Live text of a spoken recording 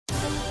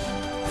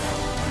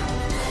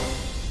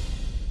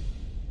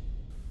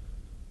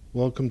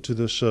Welcome to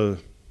the show.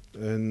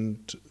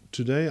 And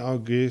today our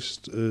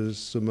guest is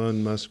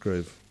Simone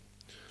Musgrave.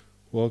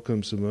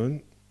 Welcome,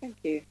 Simone. Thank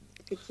you.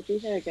 Good to be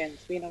here again.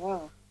 It's been a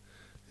while.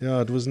 Yeah,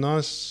 it was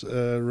nice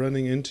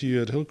running into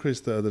you at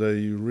Hillcrest the other day.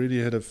 You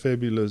really had a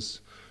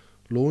fabulous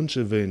launch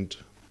event.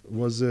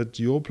 Was it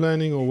your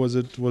planning or was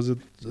it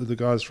the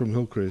guys from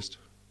Hillcrest?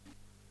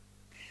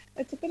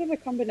 It's a bit of a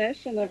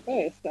combination of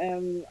both.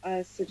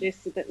 I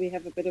suggested that we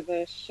have a bit of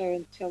a show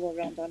and tell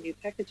around our new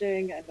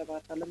packaging and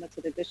about our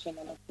limited edition.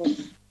 And of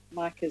course,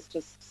 Mike is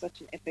just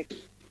such an epic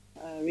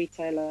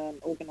retailer and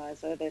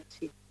organizer that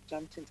he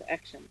jumped into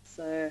action.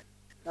 So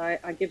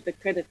I give the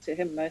credit to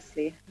him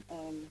mostly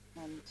on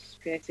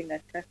creating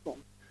that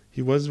platform.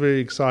 He was very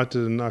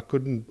excited, and I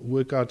couldn't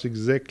work out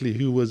exactly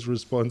who was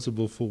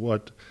responsible for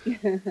what.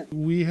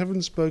 We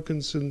haven't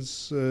spoken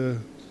since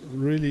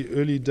really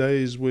early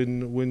days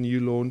when you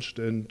launched,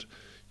 and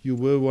you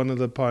were one of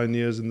the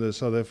pioneers in the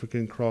South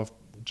African craft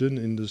gin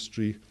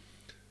industry.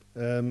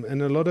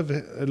 And a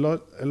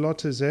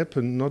lot has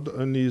happened. Not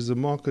only is the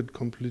market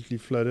completely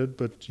flooded,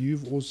 but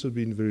you've also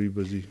been very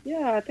busy.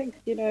 Yeah, I think,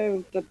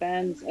 the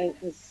bans,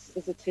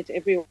 as it hit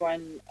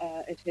everyone,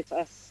 it hit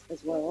us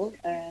as well.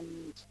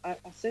 And I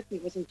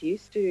certainly wasn't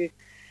used to,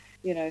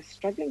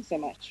 struggling so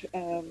much.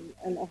 And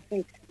I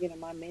think,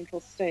 my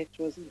mental state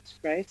wasn't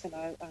great. And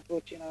I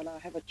thought, I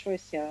have a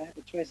choice here. I have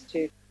a choice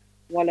to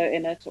wallow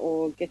in it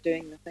or get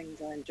doing the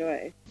things I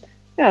enjoy.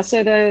 Yeah,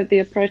 so the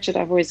approach that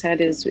I've always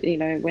had is,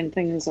 when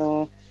there's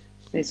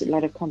a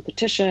lot of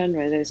competition,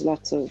 where there's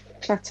lots of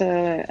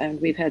clutter, and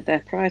we've had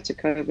that prior to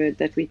COVID,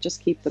 that we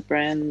just keep the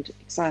brand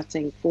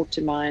exciting, forward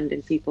to mind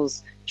in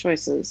people's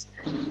choices,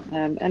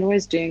 and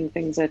always doing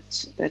things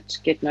that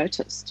get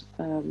noticed.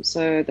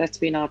 So that's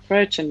been our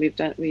approach, and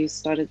we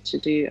started to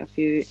do a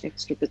few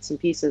extra bits and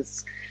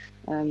pieces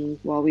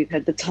while we've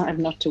had the time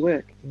not to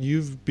work.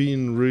 You've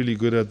been really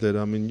good at that.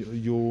 I mean,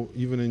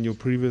 even in your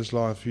previous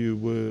life, you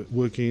were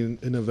working in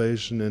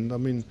innovation, and I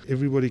mean,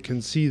 everybody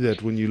can see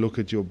that when you look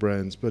at your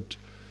brands. But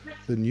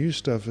the new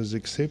stuff is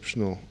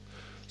exceptional.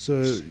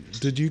 So,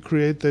 did you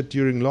create that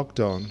during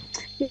lockdown?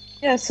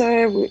 Yeah,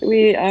 so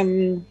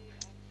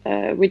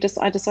I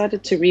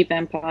decided to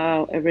revamp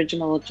our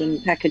original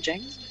gin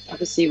packaging.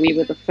 Obviously, we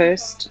were the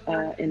first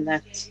in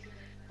that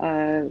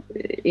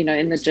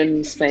in the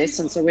gin space.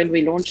 And so when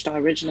we launched our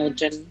original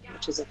gin,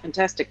 which is a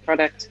fantastic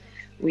product,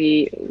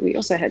 we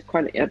also had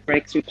quite a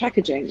breakthrough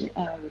packaging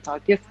with our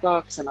gift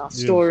box and our Yes.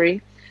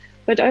 story.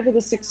 But over the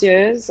 6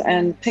 years,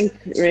 and Pink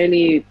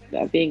really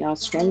being our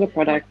stronger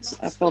product,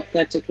 I felt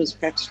that it was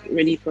perhaps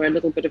ready for a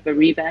little bit of a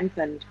revamp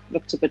and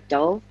looked a bit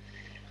dull.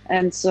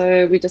 And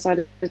so we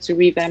decided to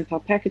revamp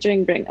our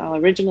packaging, bring our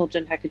original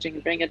gin packaging,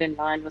 and bring it in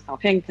line with our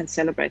Pink and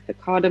celebrate the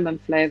cardamom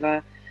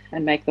flavor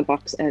and make the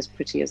box as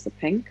pretty as the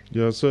Pink.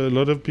 Yeah. So a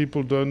lot of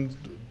people don't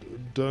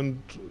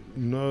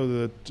know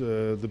that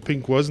the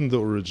pink wasn't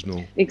the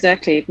original.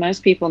 Exactly.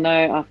 Most people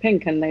know our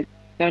Pink and they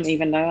don't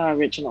even know our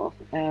original.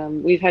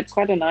 We've had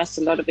quite a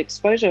lot of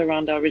exposure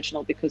around our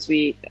original because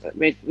we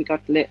got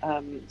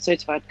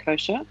certified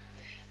kosher.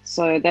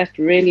 So that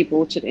really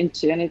brought it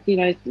into, and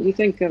you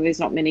think there's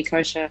not many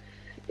kosher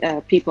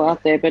people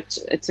out there, but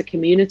it's a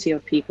community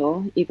of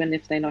people. Even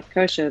if they're not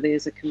kosher,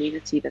 there's a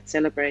community that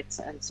celebrates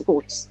and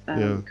supports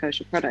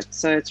kosher products.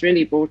 So it's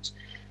really brought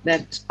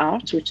that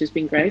out, which has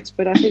been great.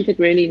 But I think it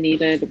really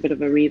needed a bit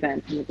of a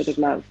revamp and a bit of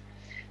love.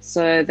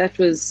 So that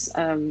was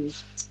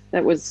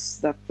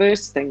the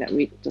first thing that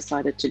we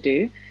decided to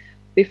do.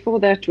 Before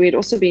that, we had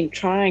also been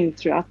trying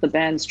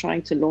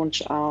to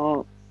launch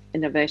our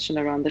innovation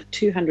around the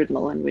 200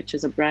 ml, which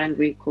is a brand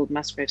we called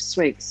Musgrave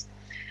Swigs,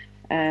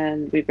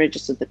 and we've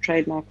registered the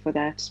trademark for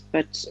that.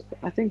 But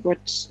I think what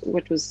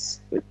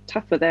was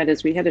tough for that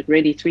is we had it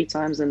ready 3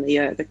 times in the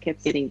year but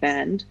kept getting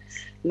banned.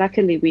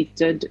 Luckily, we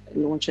did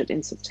launch it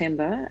in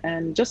September,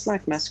 and just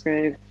like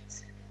Musgrave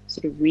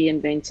sort of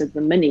reinvented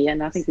the mini,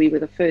 and I think we were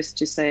the first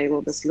to say,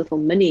 well, this little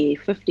mini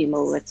 50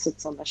 ml that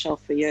sits on the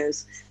shelf for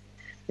years,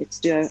 let's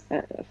do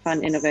a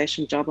fun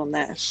innovation job on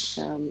that.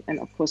 And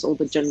of course, all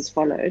the gins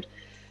followed.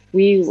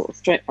 We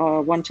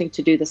are wanting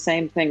to do the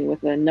same thing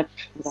with a nip,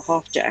 with a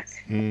half jack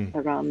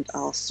around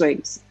our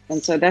swigs.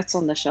 And so that's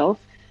on the shelf.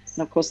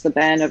 And of course, the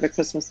ban over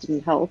Christmas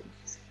didn't help.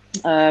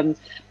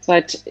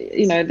 But,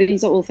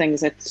 these are all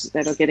things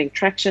that are getting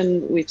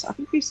traction. I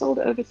think we've sold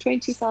over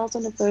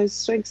 20,000 of those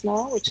swigs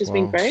now, which has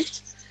been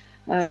great.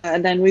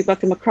 And then we've got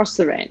them across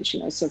the range,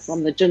 so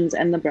from the gins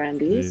and the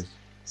brandies. Yes.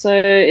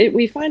 So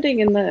we're finding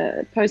in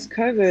the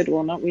post-COVID,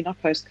 well, we're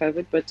not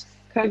post-COVID, but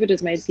COVID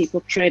has made people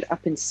trade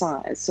up in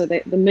size. So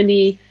the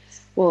mini,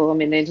 well, I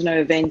mean, there's no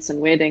events and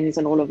weddings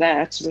and all of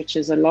that, which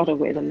is a lot of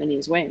where the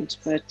minis went,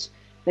 but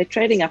they're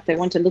trading up. They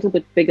want a little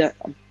bit bigger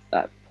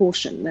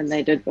portion than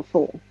they did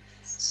before.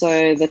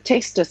 So the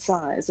tester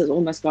size has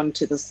almost gone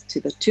to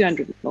the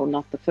 200 ml,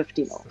 not the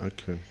 50 ml.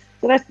 Okay.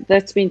 So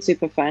that's been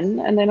super fun.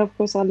 And then, of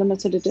course, our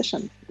limited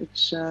edition,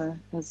 which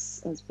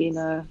has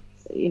been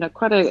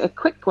quite a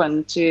quick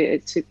one to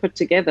put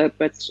together,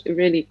 but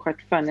really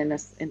quite fun and a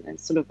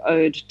sort of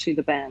ode to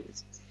the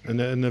band. And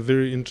a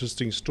very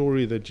interesting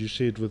story that you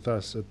shared with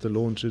us at the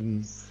launch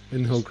in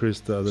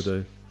Hillcrest the other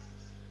day.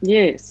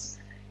 Yes.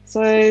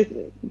 So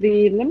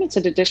the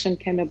limited edition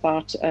came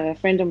about. A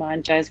friend of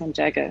mine, Jasmine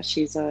Jagger,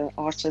 she's an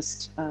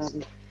artist, a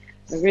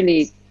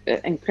really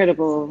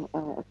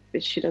incredible.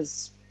 She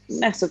does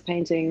massive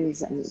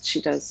paintings and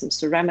she does some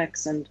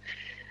ceramics, and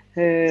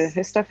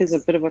her stuff is a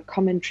bit of a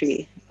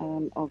commentary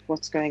of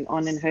what's going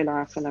on in her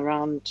life and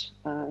around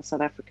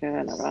South Africa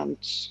and around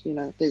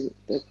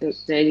the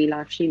daily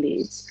life she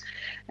leads.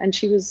 And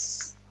she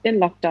was in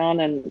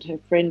lockdown, and her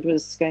friend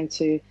was going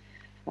to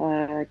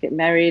get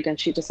married, and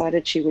she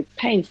decided she would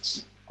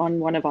paint on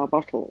one of our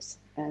bottles.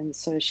 And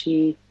so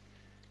she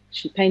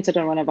painted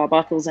on one of our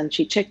bottles, and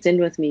she checked in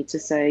with me to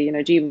say,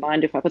 do you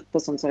mind if I put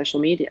this on social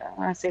media?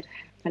 And I said,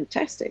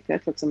 fantastic,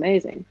 that looks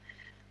amazing.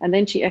 And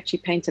then she actually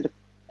painted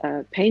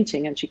a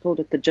painting, and she called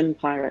it the Gin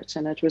Pirate,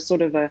 and it was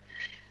sort of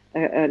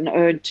an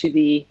ode to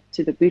the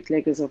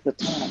bootleggers of the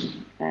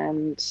time.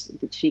 And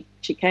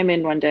she came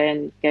in one day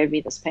and gave me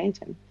this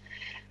painting.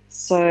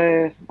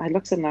 So I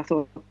looked at it and I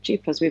thought,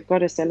 jeepers, we've got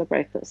to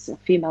celebrate this. A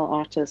female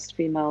artist,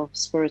 female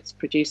spirits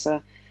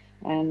producer,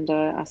 and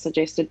I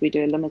suggested we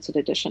do a limited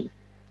edition.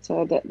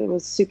 So that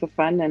was super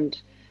fun, and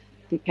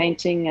the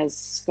painting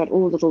has got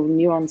all little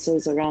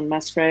nuances around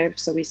Musgrave.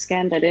 So we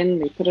scanned that in,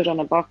 we put it on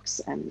a box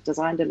and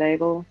designed a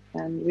label,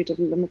 and we did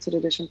a limited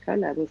edition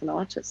collab with an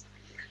artist.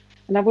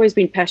 And I've always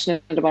been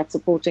passionate about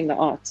supporting the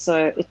arts.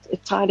 So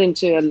it tied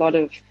into a lot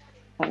of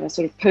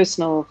sort of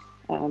personal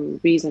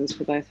reasons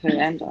for both her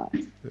and I.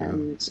 Yeah.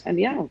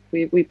 And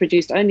we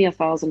produced only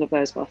 1,000 of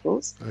those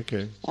bottles.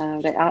 Okay.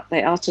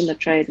 They're out in the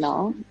trade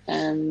now,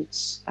 and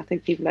I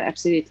think people are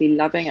absolutely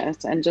loving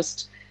it, and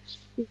just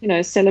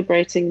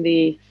celebrating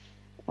the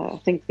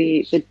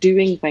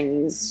doing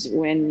things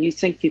when you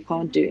think you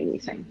can't do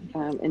anything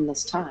in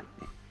this time.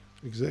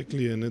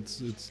 Exactly, and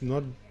it's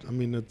not. I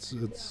mean,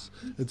 it's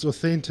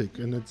authentic,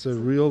 and it's a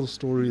real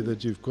story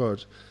that you've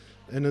got,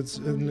 and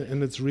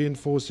it's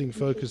reinforcing,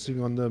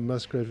 focusing on the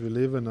Musgrave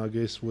 11, I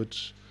guess,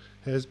 which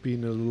has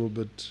been a little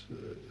bit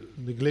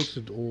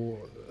neglected or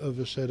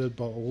overshadowed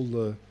by all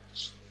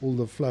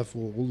the fluff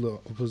or all the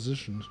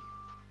opposition.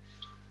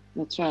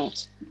 That's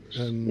right.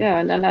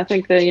 And I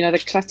think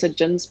the cluttered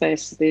gin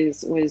space,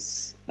 there's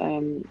always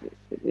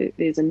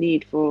there's a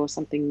need for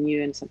something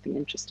new and something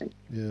interesting.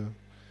 Yeah.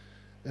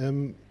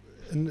 And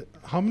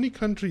how many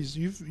countries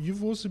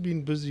you've also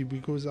been busy,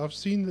 because I've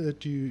seen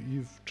that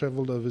you've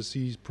traveled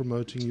overseas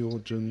promoting your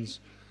gins.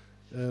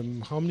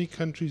 How many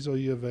countries are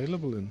you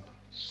available in?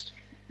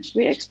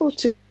 We export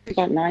to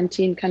about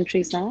 19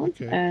 countries now,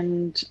 okay.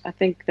 And I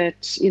think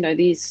that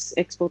these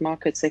export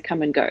markets, they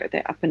come and go,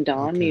 they're up and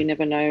down. Okay. You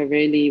never know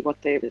really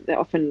what they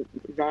often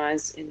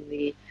rise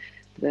in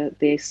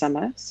their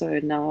summer. So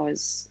now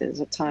is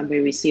a time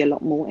where we see a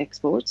lot more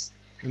exports.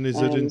 And is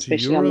it into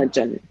especially Europe? On the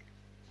gin.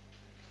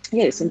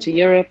 Yes, into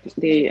Europe,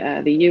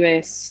 the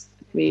US,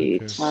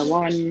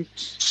 Taiwan,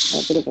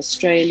 a bit of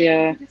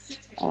Australia.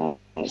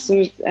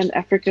 And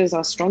Africa is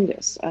our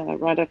strongest,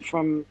 right up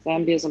from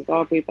Zambia,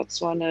 Zimbabwe,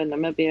 Botswana,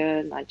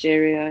 Namibia,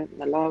 Nigeria,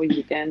 Malawi,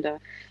 Uganda.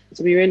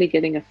 So we're really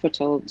getting a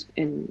foothold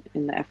in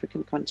the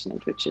African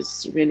continent, which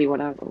is really what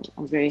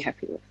I'm very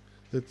happy with.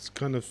 That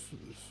kind of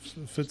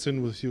fits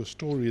in with your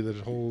story, that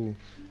whole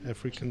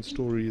African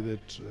story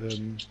that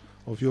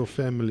of your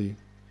family.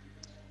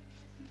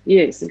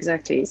 Yes,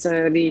 exactly.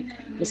 So the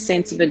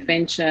sense of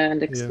adventure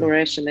and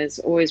exploration is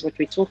always what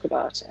we talk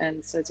about.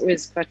 And so it's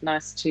always quite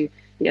nice to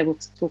be able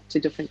to talk to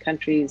different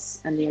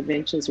countries and the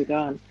adventures we go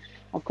on.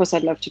 Of course,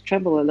 I'd love to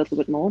travel a little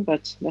bit more,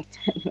 but that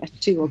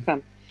too will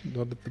come.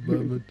 Not at the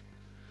moment.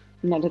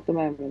 Not at the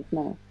moment,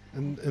 no.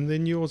 And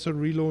then you're also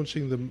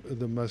relaunching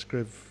the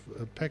Musgrave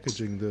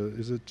packaging.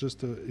 Is it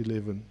just the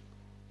 11?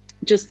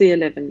 Just the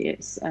 11,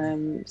 yes.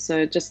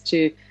 So just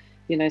to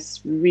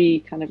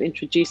kind of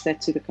introduce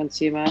that to the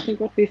consumer. I think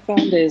what we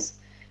found is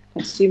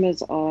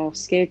consumers are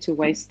scared to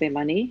waste their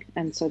money,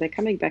 and so they're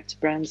coming back to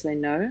brands they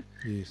know.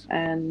 Yes.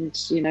 And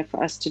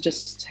for us to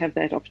just have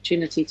that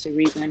opportunity to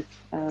revamp.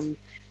 And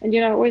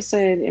I always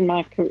say in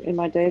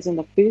my days in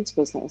the foods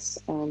business,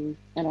 and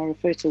I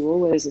refer to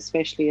Woolworths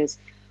especially, as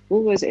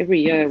Woolworths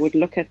every year would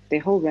look at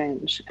their whole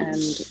range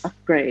and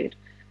upgrade,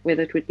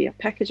 whether it would be a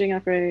packaging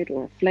upgrade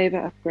or a flavor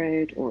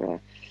upgrade or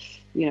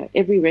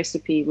every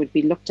recipe would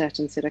be looked at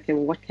and said, okay,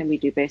 well, what can we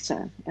do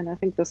better? And I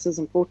think this is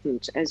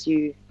important as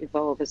you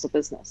evolve as a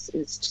business,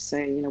 is to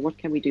say, what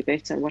can we do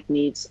better? What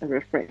needs a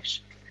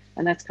refresh?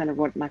 And that's kind of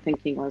what my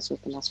thinking was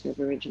with the Musgrave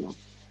Original.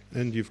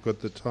 And you've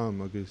got the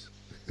time, I guess.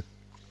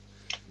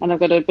 And I've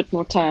got a bit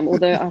more time,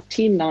 although our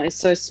team now is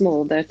so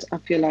small that I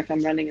feel like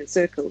I'm running in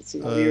circles.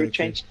 We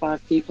retrenched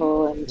 5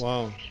 people. And,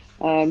 wow.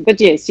 But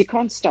yes, you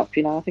can't stop.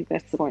 I think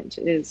that's the point.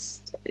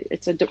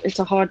 It's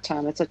a hard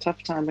time. It's a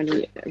tough time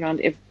when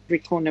around every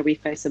corner we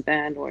face a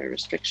ban or a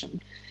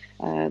restriction.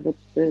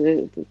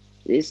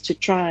 Is to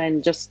try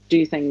and just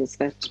do things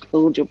that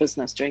build your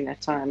business during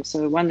that time.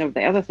 So one of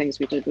the other things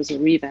we did was a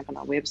revamp on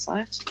our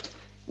website.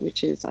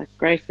 which is a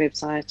great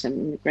website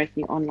and a great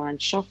new online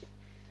shop.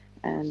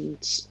 And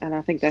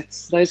I think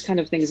that's those kind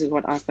of things is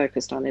what I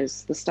focused on,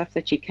 is the stuff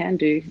that you can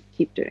do,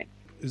 keep doing.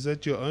 Is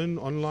that your own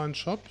online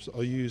shops?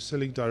 Are you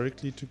selling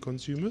directly to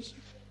consumers?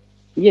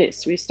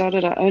 Yes, we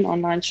started our own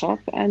online shop,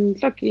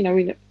 and look,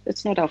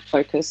 it's not our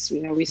focus.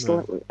 We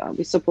still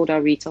we support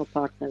our retail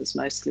partners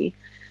mostly.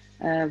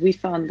 We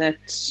found that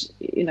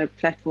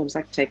platforms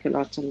like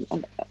Takealot and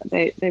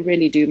they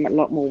really do a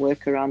lot more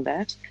work around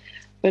that.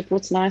 But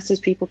what's nice is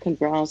people can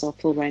browse our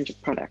full range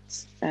of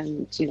products,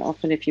 and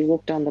often if you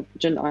walk down the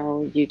gin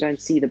aisle, you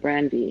don't see the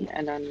brandy,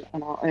 and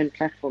on our own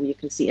platform you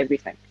can see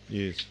everything.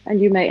 Yes.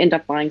 And you may end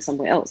up buying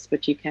somewhere else,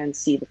 but you can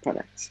see the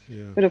products.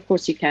 Yeah. But of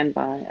course you can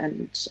buy,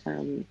 and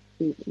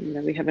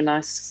we have a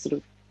nice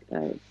sort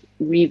of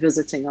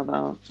revisiting of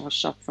our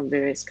shop from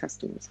various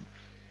customers.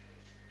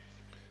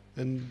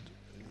 And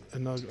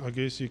I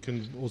guess you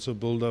can also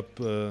build up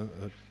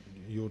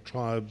your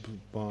tribe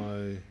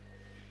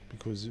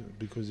because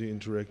you're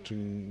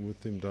interacting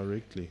with them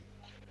directly.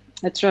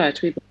 That's right.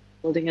 We're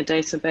building a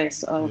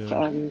database of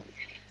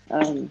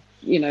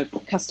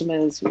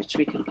customers which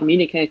we can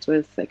communicate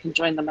with. They can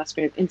join the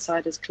Musgrave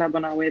Insiders Club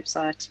on our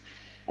website.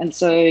 And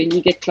so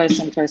you get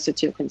closer and closer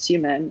to your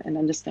consumer and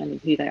understanding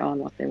who they are and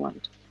what they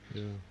want.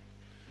 Yeah.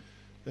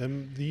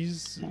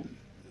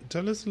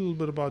 Tell us a little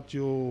bit about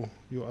your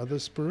other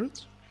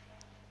spirits.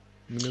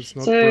 I mean, it's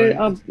not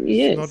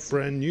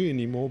brand new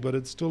anymore, but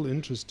it's still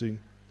interesting.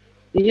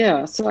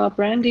 Yeah, so our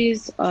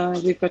brandies,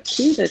 we've got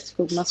two that's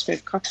called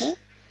Musgrave Copper,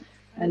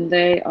 and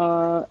they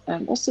are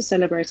also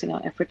celebrating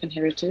our African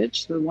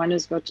heritage. The one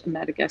has got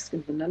Madagascar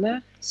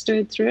vanilla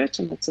stirred through it,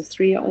 and it's a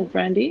 3-year-old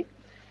brandy.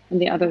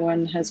 And the other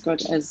one has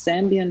got a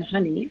Zambian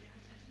honey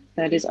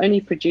that is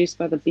only produced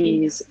by the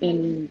bees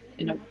in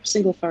a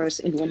single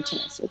forest in winter.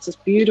 So it's this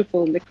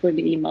beautiful,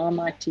 liquidy,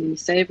 marmite-y,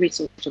 savory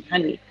sort of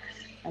honey.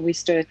 And we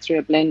stir it through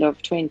a blend of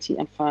 20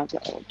 and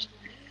 5-year-old.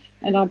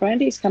 And our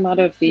brandies come out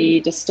of the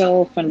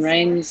Distil Van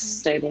Ryn's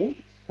stable.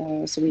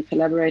 So we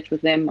collaborate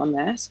with them on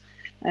that.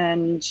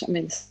 And I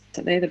mean,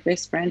 so they're the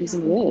best brandies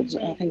in the world.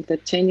 I think the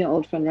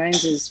 10-year-old Van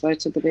Ryn's is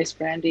voted the best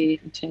brandy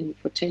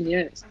for 10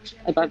 years,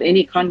 above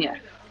any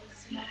cognac.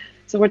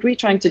 So what we're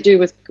trying to do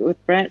with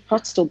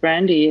pot still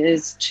brandy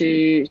is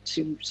to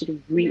sort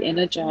of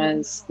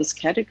re-energize this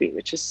category,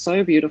 which is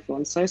so beautiful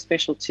and so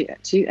special to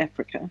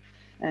Africa.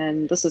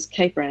 And this is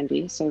Cape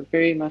brandy, so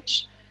very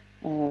much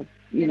a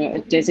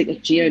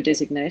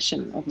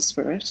geo-designation of a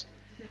spirit.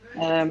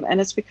 And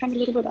it's become a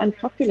little bit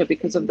unpopular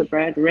because of the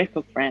bad rep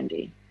of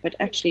brandy. But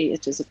actually,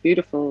 it is a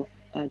beautiful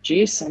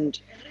juice, and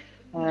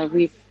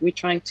we're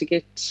trying to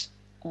get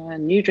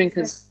new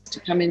drinkers to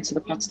come into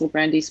the pot still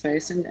brandy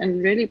space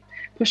and really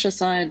push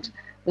aside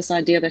this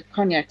idea that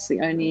cognac's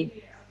the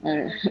only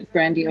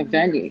brandy of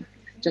value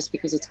just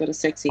because it's got a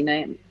sexy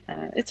name.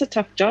 It's a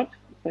tough job,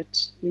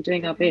 but we're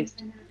doing our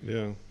best.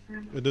 Yeah,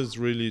 it is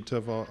really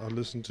tough. I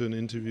listened to an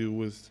interview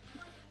with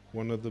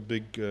one of the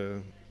big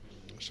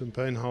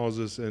champagne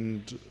houses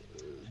and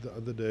the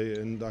other day,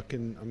 and I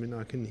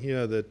can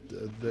hear that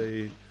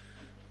they,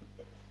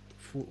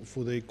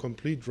 for their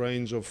complete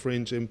range of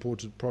French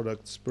imported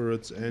products,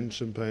 spirits and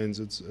champagnes,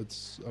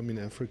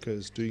 Africa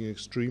is doing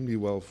extremely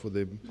well for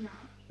them,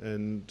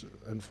 and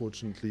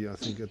unfortunately I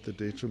think at the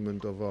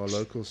detriment of our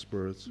local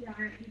spirits.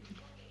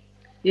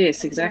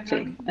 Yes,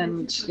 exactly.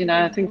 And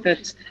I think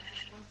that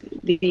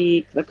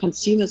the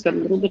consumers got a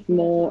little bit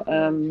more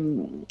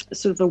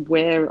sort of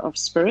aware of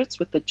spirits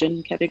with the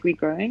gin category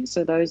growing.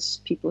 So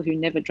those people who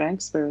never drank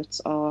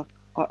spirits are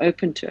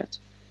open to it.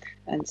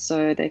 And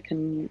so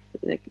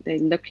they're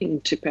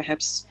looking to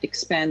perhaps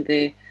expand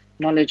their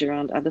knowledge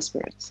around other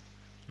spirits.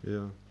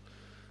 Yeah.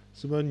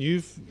 Simone,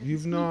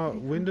 you've now,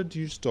 when did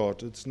you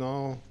start? It's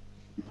now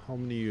how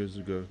many years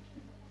ago?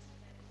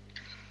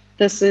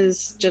 This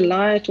is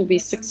July, it will be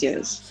 6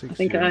 years. I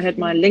think I had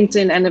my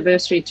LinkedIn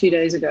anniversary 2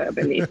 days ago, I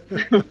believe.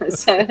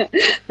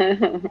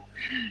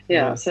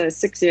 So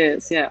 6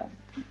 years, yeah.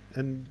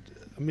 And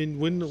I mean,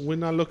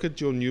 when I look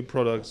at your new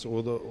products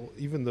or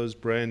even those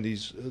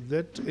brandies,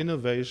 that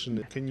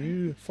innovation, can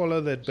you follow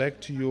that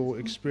back to your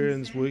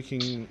experience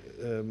working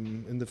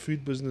in the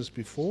food business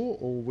before,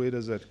 or where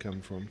does that come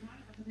from?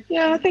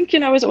 Yeah, I think,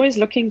 I was always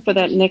looking for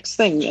that next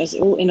thing, as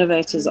all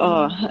innovators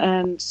are.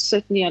 And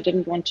certainly I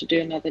didn't want to do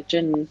another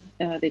gin.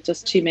 There are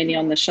just too many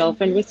on the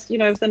shelf. And with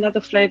another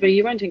flavor,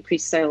 you won't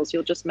increase sales.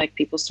 You'll just make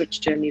people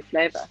switch to a new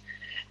flavor.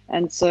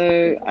 And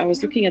so I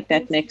was looking at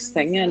that next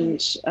thing, and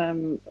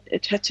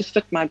it had to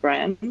fit my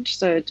brand.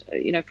 So,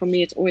 for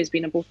me, it's always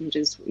been important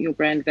is your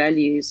brand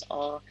values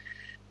are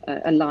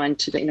aligned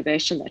to the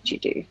innovation that you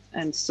do.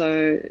 And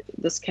so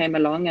this came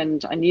along,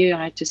 and I knew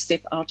I had to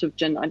step out of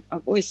gin.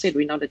 I've always said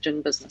we're not a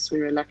gin business,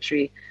 we're a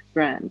luxury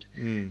brand.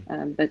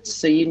 But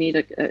so you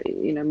need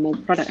more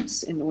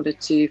products in order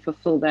to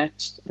fulfill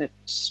that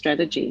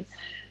strategy.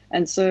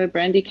 And so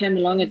brandy came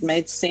along. It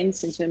made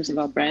sense in terms of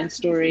our brand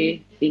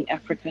story, being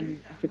African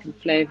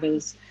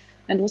flavors,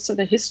 and also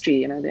the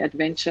history, the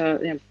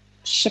adventure,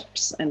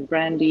 ships and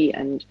brandy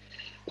and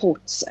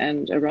ports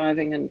and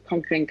arriving and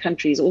conquering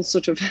countries, all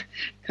sort of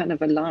kind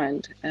of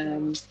aligned.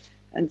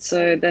 And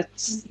so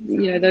that's,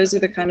 those are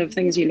the kind of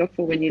things you look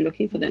for when you're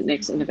looking for that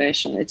next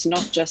innovation. It's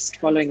not just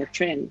following a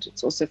trend,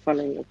 it's also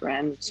following a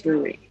brand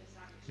story.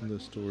 The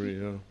story,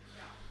 yeah.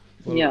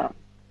 Well, Yeah.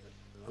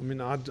 I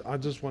mean, I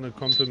just want to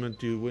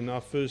compliment you. When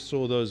I first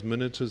saw those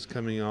miniatures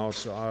coming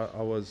out,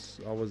 I was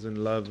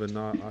in love, and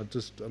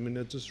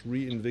it just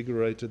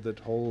reinvigorated that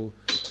whole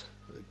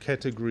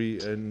category,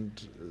 and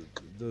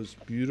those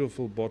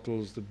beautiful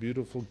bottles, the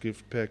beautiful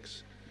gift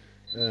packs.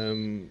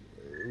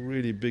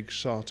 Really big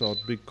shout out,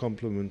 big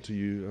compliment to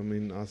you. I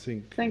mean, I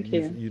think Thank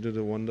you. You did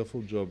a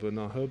wonderful job, and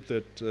I hope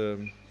that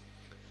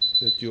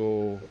that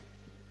your,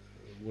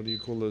 what do you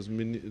call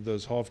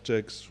those half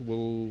jacks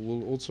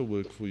will also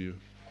work for you.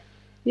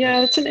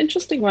 Yeah, it's an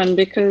interesting one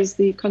because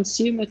the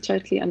consumer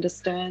totally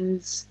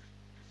understands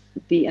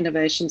the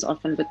innovations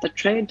often, but the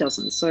trade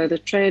doesn't. So the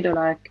trade are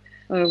like,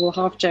 oh, well,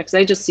 half jacks,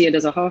 they just see it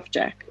as a half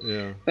jack.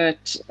 Yeah.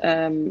 But,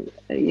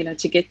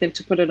 to get them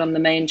to put it on the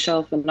main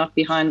shelf and not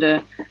behind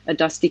a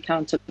dusty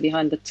counter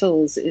behind the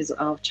tills is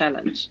our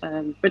challenge.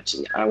 But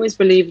I always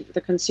believe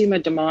the consumer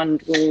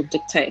demand will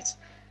dictate.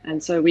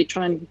 And so we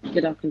try and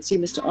get our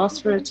consumers to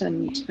ask for it,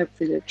 and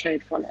hopefully the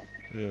trade follow.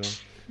 Yeah.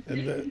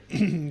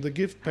 And the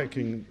gift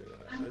packing,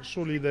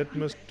 surely that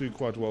must do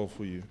quite well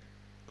for you,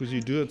 because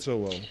you do it so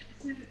well.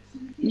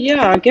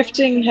 Yeah,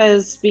 gifting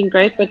has been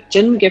great, but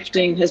gin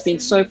gifting has been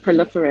so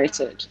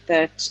proliferated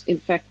that, in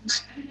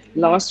fact,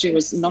 last year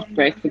was not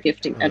great for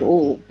gifting at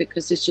all,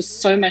 because there's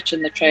just so much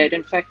in the trade.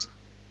 In fact,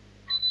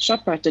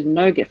 ShopRite did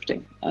no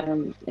gifting.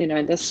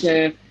 This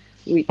year,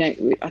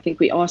 I think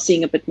we are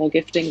seeing a bit more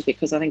gifting,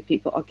 because I think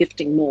people are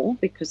gifting more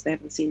because they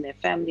haven't seen their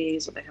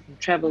families or they haven't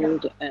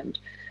traveled, and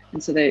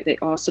so they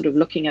are sort of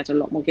looking at a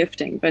lot more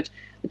gifting. But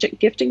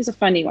gifting is a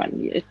funny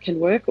one. It can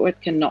work or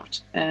it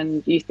cannot.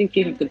 And you think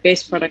you have the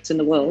best products in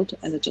the world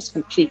and it just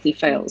completely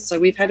fails. So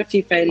we've had a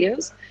few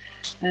failures,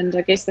 and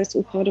I guess that's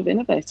all part of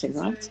innovating,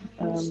 right?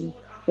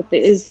 But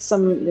we're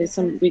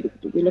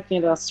looking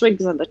at our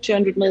swigs and the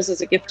 200 mils as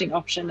a gifting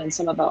option, and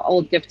some of our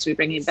old gifts we're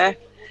bringing back.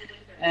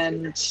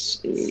 And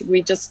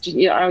we just,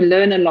 I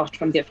learn a lot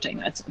from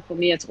gifting. For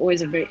me, it's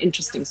always a very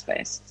interesting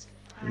space.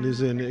 And is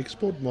there an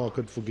export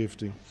market for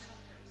gifting?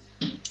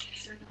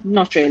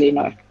 Not really,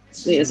 no.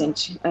 There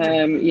isn't.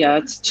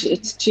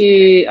 It's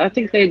too. I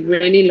think they're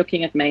really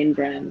looking at main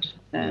brand,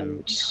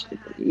 and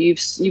you've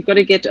got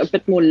to get a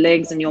bit more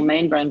legs in your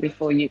main brand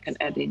before you can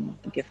add in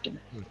the gifting.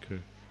 Okay.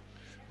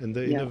 And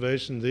the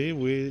innovation there,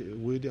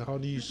 how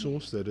do you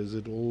source that? Is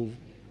it all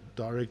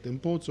direct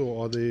imports,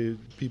 or are there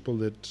people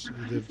that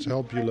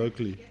help you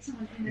locally?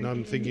 And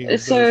I'm thinking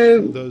of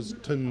those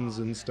tins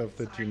and stuff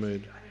that you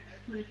made.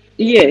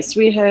 Yes,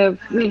 we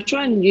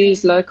try and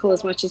use local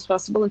as much as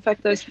possible. In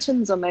fact, those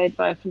tins are made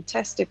by a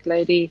fantastic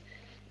lady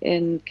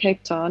in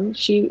Cape Town.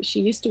 She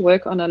used to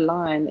work on a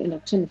line in a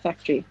tin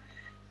factory,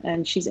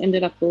 and she's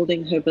ended up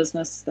building her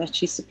business that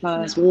she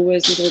supplies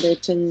Woolworths with all their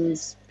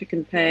tins, Pick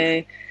n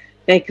Pay,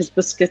 Baker's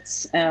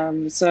biscuits.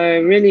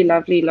 So really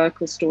lovely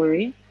local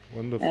story.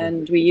 Wonderful.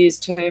 And we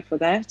used her for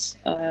that.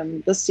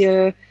 This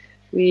year,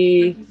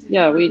 we're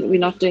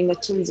not doing the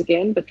tins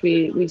again, but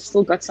we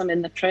still got some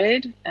in the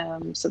trade,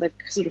 so they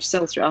sort of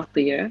sell throughout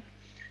the year.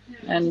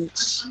 And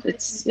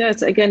it's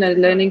again a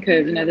learning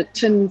curve. The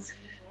tin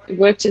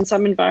worked in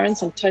some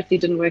environments and totally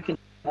didn't work in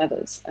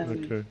others.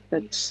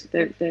 But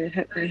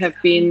they have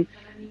been,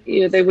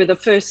 they were the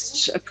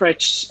first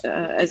approach.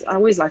 As I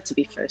always like to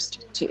be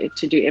first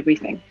to do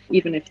everything,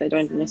 even if they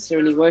don't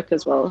necessarily work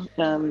as well.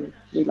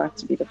 We like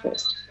to be the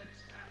first.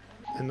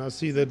 And I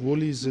see that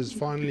Woolies has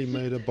finally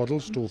made a bottle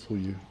store for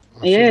you.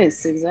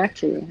 Yes,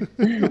 exactly.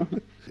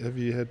 Have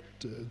you had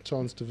a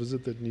chance to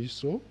visit that new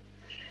store?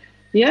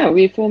 Yeah,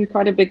 we formed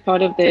quite a big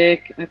part of their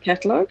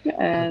catalogue,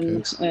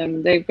 and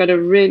they've got as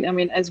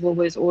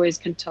Woolworths always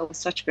can tell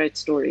such great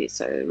stories.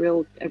 So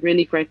a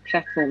really great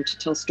platform to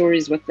tell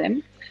stories with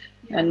them.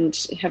 And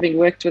having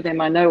worked with them,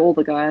 I know all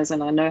the guys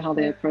and I know how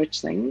they approach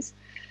things.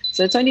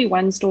 So it's only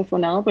one store for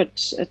now,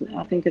 but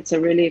I think it's a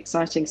really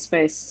exciting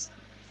space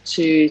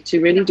to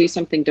really do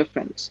something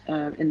different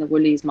in the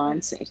Woolies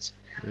mindset.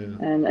 Yeah.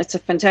 And it's a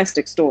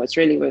fantastic store. It's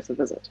really worth a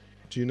visit.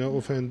 Do you know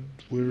offhand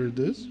where it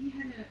is?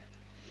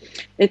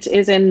 It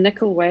is in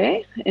Nickel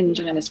Way in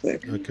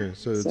Johannesburg. Okay,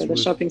 so the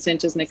shopping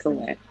centre is Nickel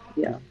Way.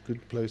 Yeah.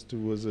 Good place to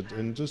visit.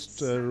 And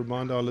just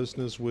remind our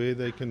listeners where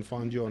they can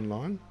find you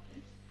online.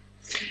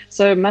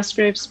 So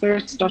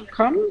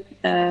musgravespirits.com,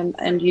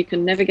 and you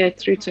can navigate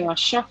through to our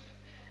shop.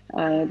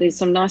 There's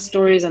some nice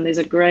stories, and there's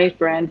a great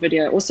brand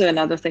video. Also,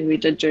 another thing we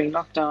did during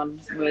lockdown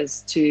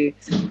was to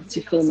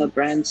film a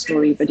brand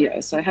story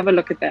video. So have a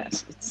look at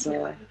that.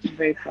 I'm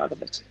very proud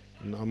of it.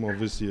 And I'm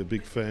obviously a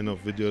big fan of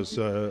videos,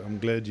 so I'm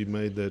glad you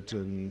made that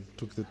and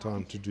took the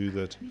time to do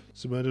that.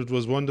 Simone, it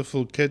was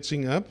wonderful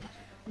catching up.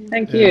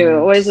 Thank you.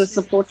 Always a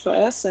support for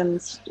us,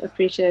 and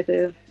appreciate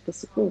the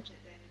support.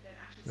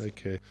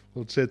 Okay.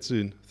 We'll chat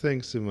soon.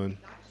 Thanks, Simone.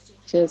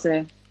 Cheers.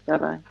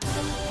 Bye-bye.